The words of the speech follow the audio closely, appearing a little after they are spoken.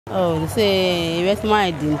Oh, say yes,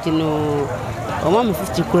 my didn't you know? Oh, Mamma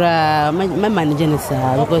 50 kura, my manager is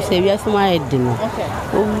because say yes, my dinner.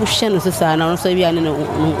 Oh, Shannon, and also we are in a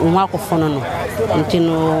walk of fun. You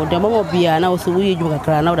know, the Mamma be an hour so we do a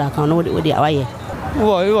crown out. I can't know what they are.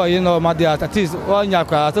 Oh, you know, my dear, at least one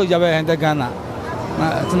yaka, I told you and the Ghana.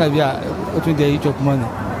 Between the age of money.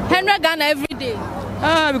 100 Ghana every day.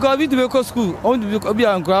 Because we do go school, only be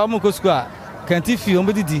on ground school. Can't if you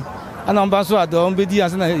only and I'm Basso, the only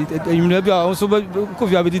and you may also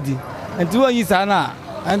coffee abidity. And 2 years Anna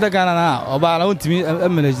and the Ghana or Baron to me a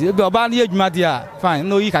minute. About the age, Madia, fine,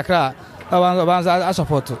 no Ikakra, I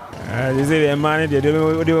support. They say a man, they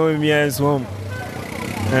don't me as home.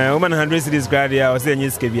 Woman 100 cities grad, I was saying,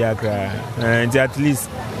 yes, and at least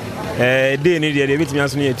they need a bit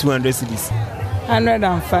me 200 cities.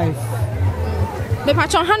 105. The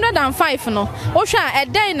patch 105 no. Osha a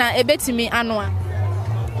day na a bit me annual.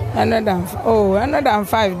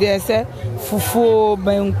 105 there say fufu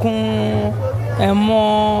benkun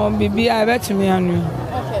emo bibi I bet me annual.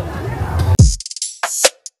 Okay.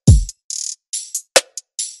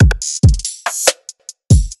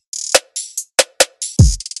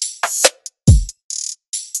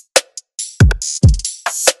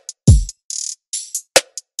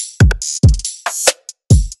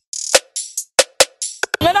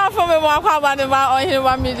 From a walk about the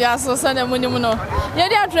media, so send a monument.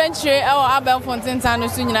 Yedia trench or Abel Fontaine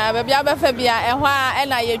Suna, Baby Fabia, and why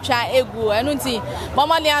and I try a goo and unti.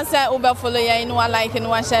 Mamma said Uber follow in one like in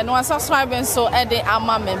one share, no subscribing so at the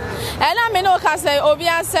amame. And I may no say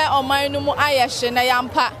Obia said on my numu ayash and a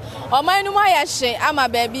yampa. Or my numu ayash, I'm a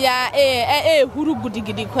baby, a huru goody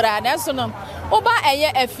giddy crowd, and so no. Oba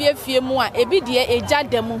a fear more, a bit dear, a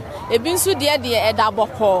jademu, a binsu dear a double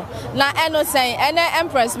call. Na eno say, and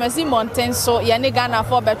Empress Mercy Mountain so Yanigana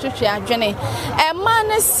for Patricia Jenny. A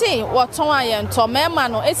man say what Toyan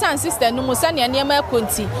Tomemano, a son sister Numusan and Yama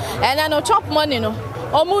Kunti, and I know Ch0p money no.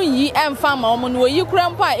 Omu yi emfama omu no yi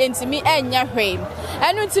krampa entimi enya hwem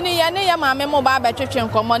enu tini ya ne ya maame mo ba betwetwe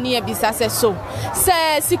nkomo ne ya bisa se so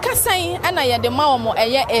se sikasan ana ye de ma omo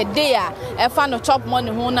eye ede a efa no Ch0p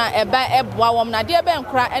money ho na eba eboa wom na de ebe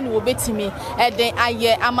nkra ene wo betimi ede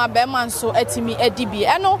aye amabe manso atimi edibi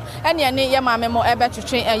eno ene ne ya maame mo ebe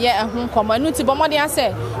twetwe eye ehun nkomo enu ti bomode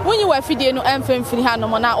ase wonyi wa fidie no emfemfiri ha no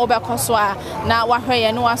mo na obekoso a na wahwe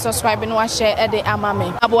ye no wa subscribe no wa share ede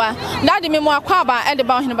amame aboa dadi me mo akwaba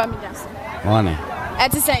ba hin ba medias one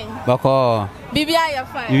eti say bako bibia ya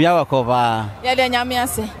fine bibia wako ba ya de nyame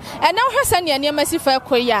ase e na hwese ne ne masi fa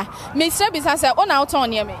koya me sire bisa say o na auton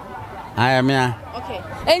ne me aya me a okay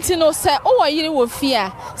enti no say o wo yiri wo fi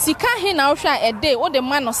a sika he na hwa e dey o de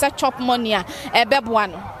man no say Ch0p money a e beboa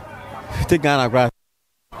no 50 Ghana gra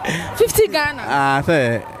 50 Ghana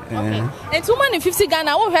say okay enti man 50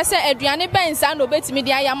 Ghana wo hwese aduane ben sa no betimi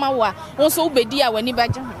de ayama wo a wo so ubedi a wani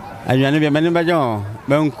baje ho aduane be mani bajo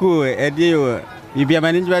banku edi o bibia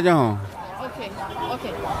mani bajo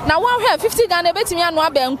okay na one here 50 Ghana betimi anu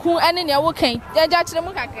abanku ene ne wo kan jaja kire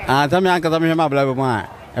mu kakra ta me anka me ma bla be mo a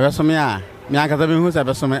e be so me a me anka be hu se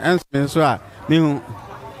be so me enso so a me hu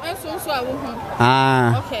enso so a wo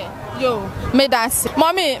hu okay yo me das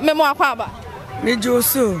mommy me mo akwa ba Me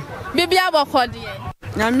joso bibia bokode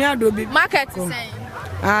nyame ado bi market say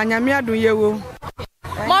nyame ado yewo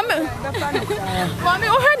Mommy,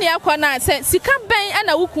 o hani akwa na say sika ben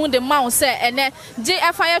ana wukun de ma say ene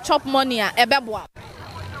JFI Ch0p money a ebeboa.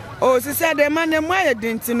 Oh, she said the man dem why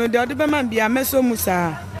didn't know the be man bia meso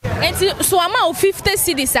musa. Enti so ama o 50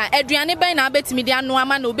 cedis a aduane ben na betimi de anu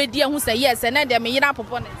ama na obedi hu say yes ene de me yira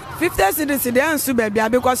popo ne. 50 cedis de ansu bia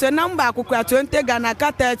because number akukua 20 Ghana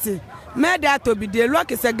ka 30. Me da to bi de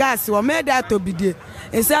lock is a gas or me da to bi de.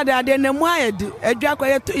 Inside the de ne mu ayedi adwakwa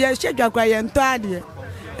ye hwedwakwa ye nto ade.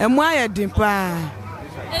 Emu ayedi pa.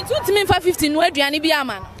 Enti utimi 550 no aduane bi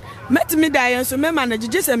ama no. Metimi da yen so me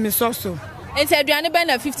manage se me so. Enti aduane ben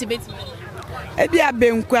na 50 betimi. E bia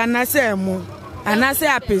benku anase emu. Anase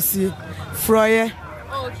apesi froye.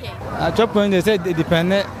 Okay. Ch0p money they say they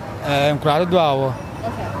depend crowd do awo.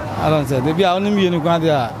 Okay. I don't say they be a only you go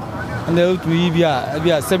there. And they to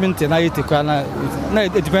be 70 na 80 kana na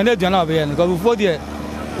it depend do na be because before there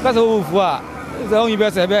because of before the only be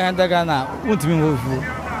say be 100 Ghana untimi wo fu.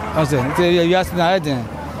 I say you ask na again.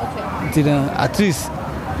 Okay. At least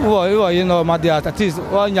you know my dear at least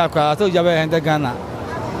one yakwa so you be 100 Ghana.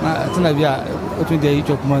 Na tina be between the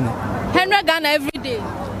Ch0p money. 100 Ghana every day.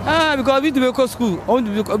 Because we do go school. On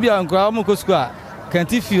be an crowd go school.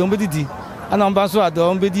 Can't if you di. And I'm basso at the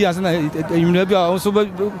ombedi as you may be also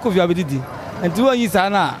coffee abidity. And 2 years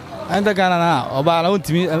ana and the Ghana or by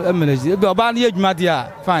to me a minute. About the age,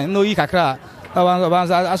 Madia, fine, no Ikakra,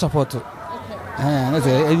 I support. na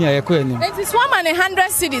say enya ye ko anim it is 100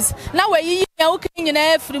 cities na we yi ya wo kan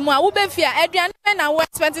nyina afiri mu a wo be fia aduane na wo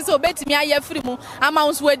expect so betimi aye afiri mu ama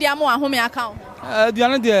wo so wadi am ahome account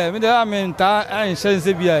aduane de me de amenta an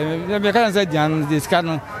shense bia me kan say dian de ska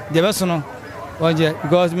no de be so no onje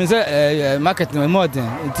because me say market no more than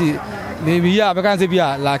it maybe ya be kan say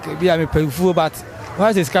bia like bia me pay full but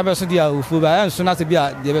why say ska be so dia full but so na say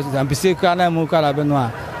bia de be so am pese ka na mu kala be no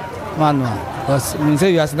a manu because me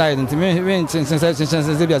say you as na it me sense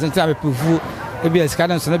bia sense am pay full e bia ska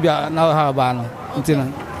na so na bia na ha ba no ntina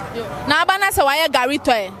na ba na say why gari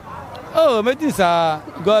toy oh me think sa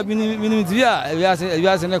go minimum via we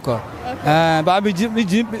as ne ko ba bi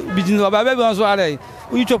ba be so are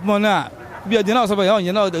you chop money bia de na so ba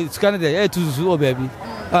you know ska na de to o baby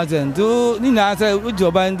and do ni na say o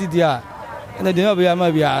joba ndi dia na de no bia ma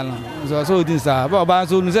bia no so think sa ba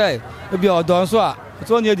so no say bia odon so a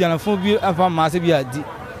so ni dia na fun bi afa ma se bia di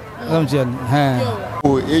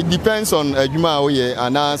it depends on adwuma oye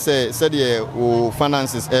and say the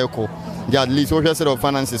finances echo at least what set of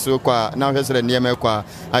finances so kwa now set near me kwa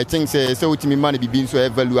I think say ultimate money be being so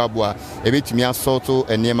valuable e betimi assorto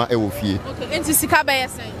enema e wo fie okay enti sika be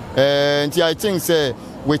yesen I think say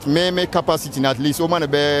with me capacity at least o man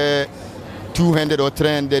be 200 or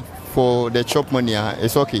 300 for the Ch0p money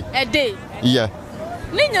it's okay a day yeah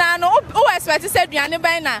ni nyina no o expect say duane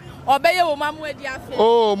ban na obeye wo mamu adi afi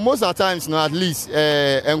oh most of the times no at least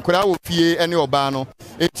enkura wo fie ene oba no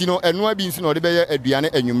enti no eno abi nso no de beye aduane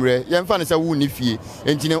anwumre ye mfa ne say wo ni fie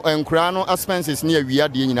enti no enkura no expenses ne awia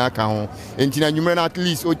de nyina aka ho enti na anwumre na at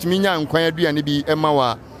least otimi nya nkwan aduane bi ema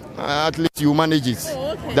wa at least you manage it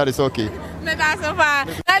that is okay me ba so fa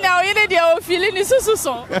na na o yile de o feel ni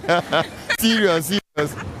sususo serious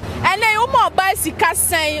ene o mo ba sika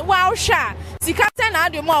sen wa o sha sika sen na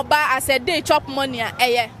de mo ba as a day Ch0p money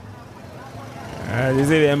eye they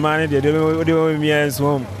say the money they do me as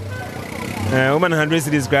home woman 100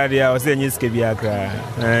 cities grad ya o say nyi ske bia kra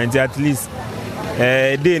and at least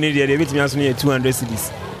day ni dey bit me aso near 200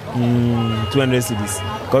 cities 200 cities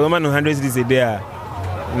cuz woman 100 cities a day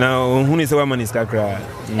now who is say woman is kakra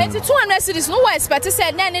 200 cities no wa expect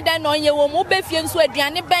say na ni dan no ye wo mo be fie nso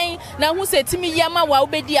aduane ban na hu say timi yama wa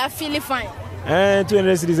obedi a feel fine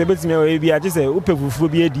 200 cities a bit me o bia just say upefufu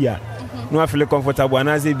bi adia no feel comfortable and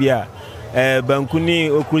as bia bankuni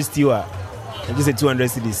o kristiwa just say 200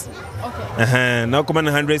 cities okay now come on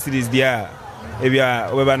 100 cities there if you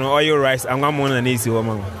are we no oil rice and one more na isi wo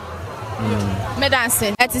man me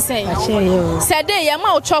dance that is saying say day ya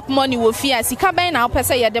ma o Ch0p money wo fia sika ban na o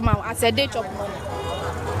pese ye dem as a day Ch0p money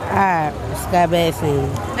sika be say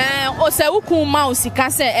o say ukun ma o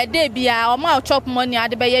sika say e day bia o ma o Ch0p money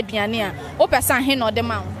ade be ye aduane a o pese he no dem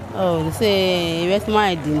ma oh say wet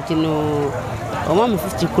my no o ma me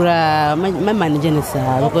 50 kura my manager no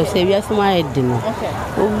sa because say we are my head no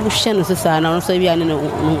o hye no sa na no so bia ne no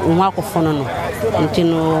akofo no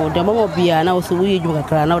no de mama bia na o so we ju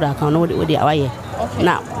kakra na o da kan no we dey awaye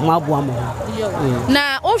na mo aboa mo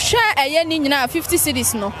na o hwe eye ni nyina 50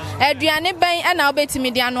 cities no aduane ban na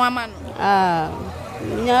obetimi de ano ama no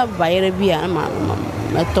nya bayere bia ma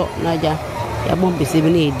meto na ja ya bombe se bi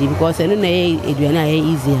na edi because no na aduane aye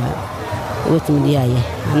easy obetimi de aye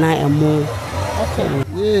na emo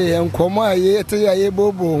yeah enkomo aye te aye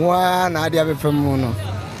bobo ho na ade abefam no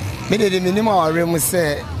me de minim aware mu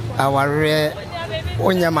se aware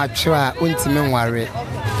onya matwe a ontime nware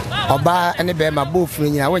oba ene be ma bofu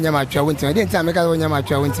nyina onya matwe a ontime de ntia meka onya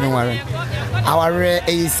matwe a ontime nware aware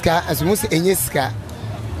eiska asumu se enyeska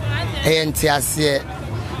entiase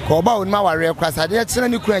ko oba onima aware kwasa de kire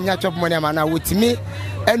ni kura nya Ch0p money ama na wotimi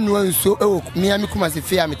enu nso ewo miami kuma se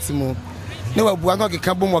fia metimo ne wabuwa no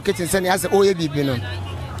keka bom okete nse ne ase oye bibi no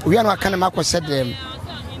oya no aka na makọ hyedem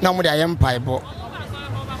na mo de ayem paibo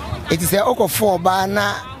eti se okofo oba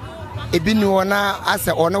na ebi ni wona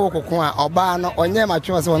ase one wokoko a oba no onye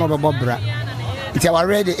matwe se wona obebobra eti awa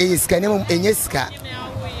ready eyiska ne mum enyeska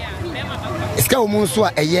iska omu nso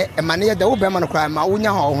a eye emane ye da wo be ma no kra ma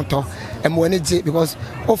wonya ho hoto emo ne je because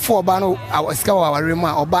ofo oba no iska wa ware mu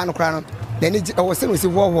a oba no kra no na ne o se no si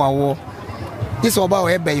wo awo this oba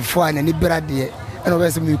we be ifo an ni brade e no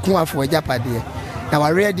be se me ku afo ajapade na wa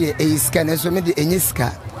ready e iska na so me de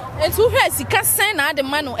enyiska etu hwe sika sen na ade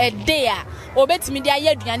ma no e de a obetimi de aye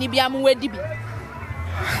aduane bi am wadi bi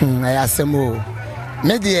aya semo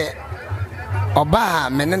me de oba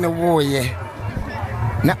me ne wo ye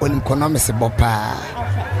na onim economics bopa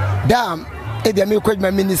dam e de me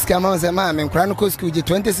kwajma miniska ma se ma me nkra no ko school je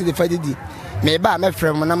 20 cedi fadidi me ba me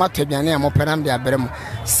frem na matoduane am penam de abrem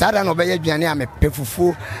sada no be ye aduane am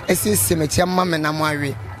pefufu esisi me chiamma me na mo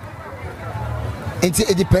awe enti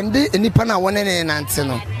e depend enipa na wona ne nante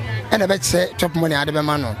no and a bet chop money at the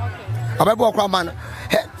man. About a man,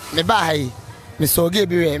 me buy me so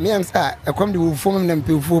give you me and I come to form them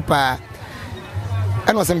people pa.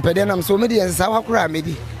 And was in Pedenam so many and sour crab,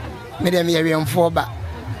 maybe me 4 back.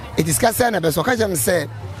 It is Cassandra, but so Kajam said,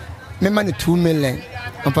 me money 2 million.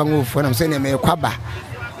 I'm when I'm saying me a quabba.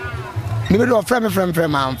 Maybe do a from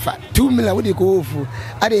 2 million. Would you go for?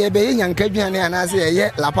 I did a young Cabian and I say,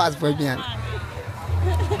 yeah, La Paz for me.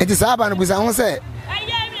 It is Aban with our say.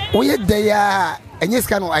 We they are, and yes,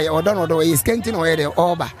 can I or don't know the way he's canting away the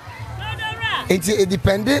Oba. It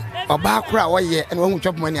depended or background or yeah, and won't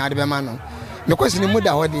chop money out of the man. The question is, what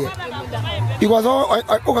dear? Because all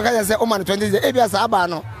I say, oh, man, 20 days, ABS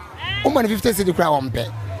Abano, woman 50 city crowd on pay.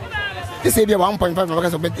 This may be 1.5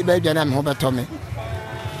 because of baby and I'm over Tommy.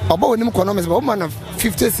 About him economics, but woman of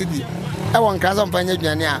 50 city. I want class on Pioneer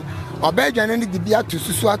Jania. Or beg and any debate to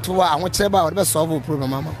Susua and whatever about the solve problem,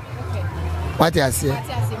 Mamma. What I say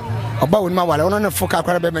about my one on a focal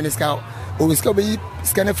crab and scout, or we still be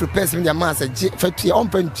scanning for person their master, 50 on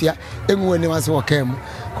pentia, and when they was walking,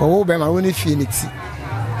 or by my own Phoenix.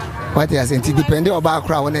 What I say, depending about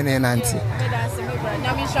crowd and auntie.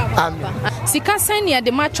 Sika senior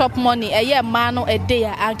the match up money a year man a day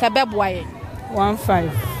and kabeboy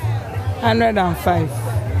 105.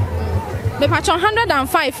 Me patch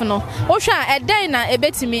 105 no. Osha a day na e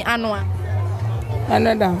betimi anwa.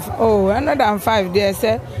 105 there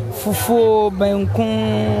say fufu benku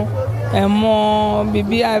emo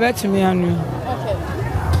bibia betimi anu.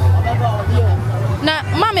 Na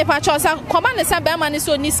mama patch osa koba ne say be man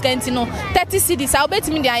so ni skanti no 30 cedis a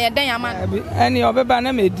betimi dia ye den ama. Any obeba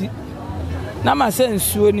na medi. Na ma say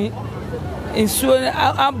nsuo ni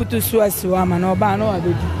abutu suasi wa ma na oba na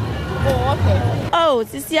abedi. Oh, okay. Oh,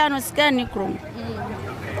 sisi ano scan krom.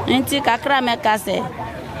 Enti kakra meka se.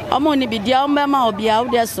 Omo ni bidia ombema obia wo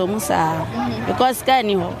de so musa. Because scan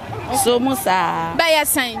ho. So musa. Ba ya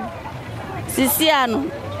sign. Sisi ano.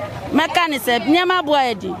 Meka ni se nyama boa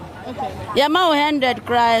edi. Okay. Yama 100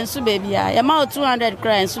 cry ensu bebia. Yama 200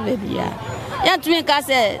 cry ensu bebia. Yantumi ka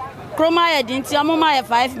se kroma edi nti omo ma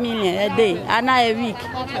 5 million a day ana a week.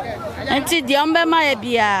 Enti di ombema e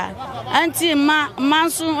bia. Auntie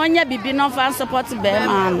Mansu onye bibi no fan support be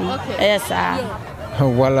man. Yes sir.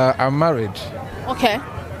 Well, I'm married. Okay.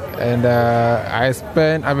 And I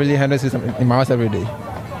spend I believe 100 cedis in my house every day.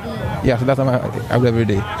 Yeah, so that's what I do every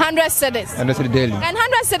day. 100 cedis. 100 cedis daily. And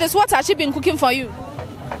 100 cedis, what has she been cooking for you?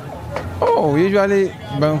 Oh, usually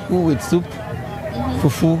banku with soup,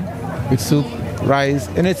 fufu with soup, rice,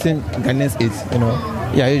 anything Ghanaians eat, you know.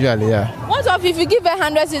 Yeah, usually, yeah. What if you give her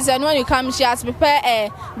 100 cedis and when you come, she has prepared a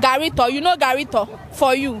garito? You know garito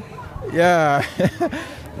for you? Yeah,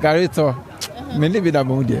 garito. Mainly with a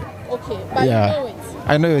bone there. Okay, but yeah. you know it?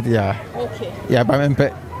 I know it, yeah. Okay. Yeah, but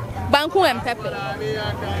banku and pepper?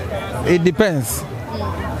 It depends.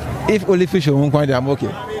 If only fish or one I'm okay.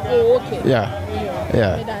 Oh, okay. Yeah.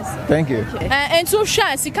 Yeah. Thank you. Okay. And so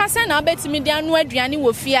sure, sika say na betimi de anu aduane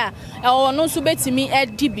wo fia e ono so betimi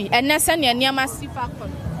edibi ene se ne niam asifa kon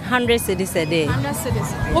 100 cedis a day. 100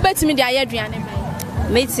 cedis. Wo betimi de aye aduane me.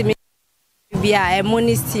 Metimi bia e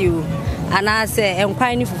money stew ana se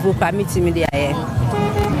enkwan ni fufu pa metimi de aye.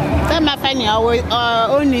 Say my fani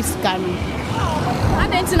onis kan.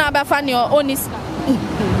 Adenti na ba fani onis.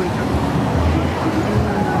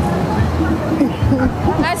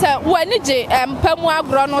 I said, when did you Pamua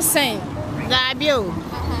grown or saying? Gabio.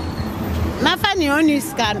 My funny only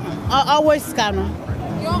scan, always scan.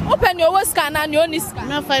 You open your worst scan and your only scan.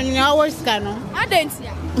 My funny always scan. I didn't see.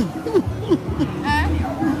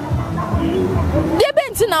 They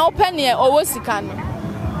bent in our open here or was scan.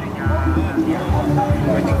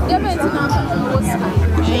 They bent in our scan.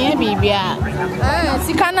 Bibia.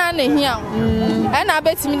 Sikana here. And I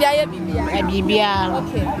bet me there, Bibia.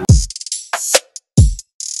 Okay.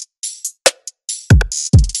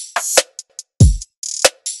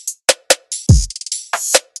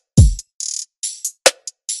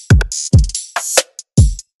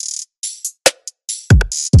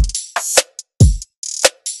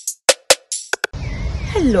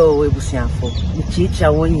 Hello, ebusiafo.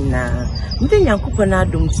 Chicha wonyina. Mbe nyankopɔ na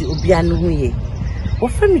adom ti obia no huye.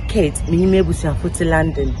 Offer me Kate, me ebusiafo to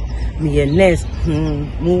London. Me ye nurse,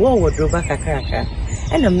 mu wo wodroba kakaka.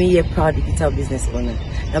 And me ye proud digital business owner.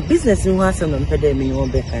 Na business no has some mpede me no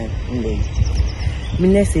be kan ndey. Me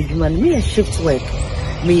nurse adwuma me ye shift work.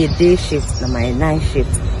 Me ye day shift na my night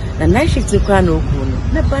shift. Na night shift kwa na oku no.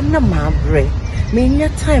 Na ba na ma bre. Me nya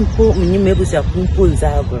time po me ebusiafo mpo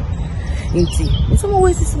nzagro. Inti, some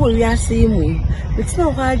always is what we are seeing. It's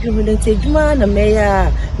not hard to take man and mayor,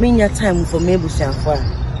 mean your time for maybe Sanfa.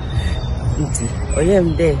 Inti, or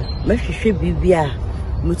am there, Messi should be beer.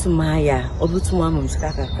 mutumaya obutuma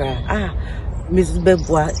mumsika kakra Mrs.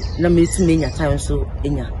 Beboa na metumenya time so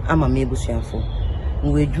enya ama mebusuafo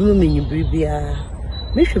we dwuma menyi bribia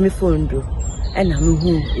mehwe me phone do and I'm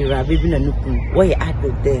ira baby na nuku why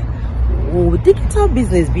adult there oh digital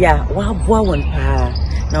business bia wa boa won pa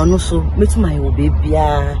na no so metuma yo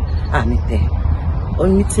bebia amete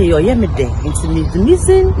on me tell you me de into me the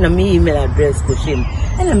missing na me email address ko shim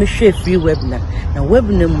and I'm share free webinar na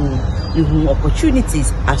webinar mu you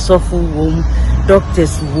opportunities asofu wom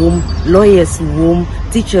doctors wom lawyers wom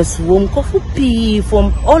teachers wom kofu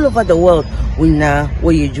from all over the world wina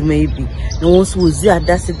we ejuma bi na wonso wozi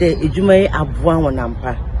adase de ejuma aboa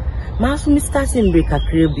wonampa maso mi starting break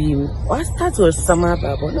akre bi o start was summer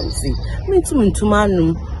babo na see me ntuma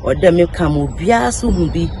anum o de me kam obia so hu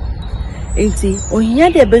bi enti ohia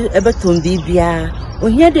de ebeton bibia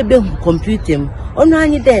ohia de be computer ono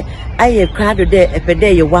anyi de aye crowd de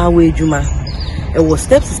epede ye wa ejuma it was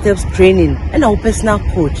steps training and our personal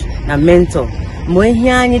coach na mentor mo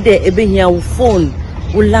ehia anyi de ebehia wo phone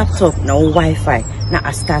wo laptop na wo wifi na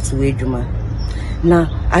a start we ejuma na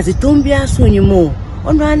as it don't be as onyimo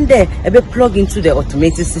ono ande ebe plug into the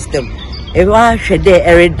automated system e wa hwede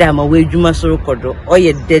ereda ma we ejuma so record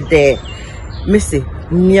oye dede missy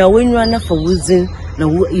mia wenwa na for using na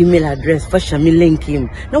wo email address for shami link him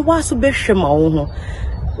na waso be hwema wo ho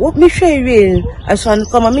what me share we aso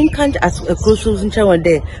come me can't at a crossroads in chawan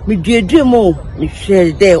there me due mo me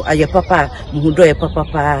share there aye papa mu do ye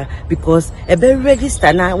papa because e be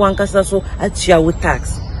register na wan kasa so atia with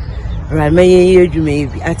tax right me ye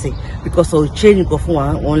adwuma bi ati because of change go for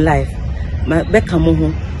one life ma be come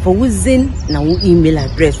ho for using na wo email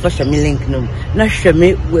address for shami link no na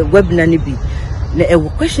hweme webinar ni bi na e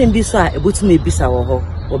question bi so a ebotumi bisa wo ho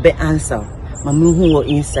wo be answer mamu hu wo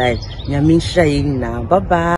inside nyame nhira yi na bye bye.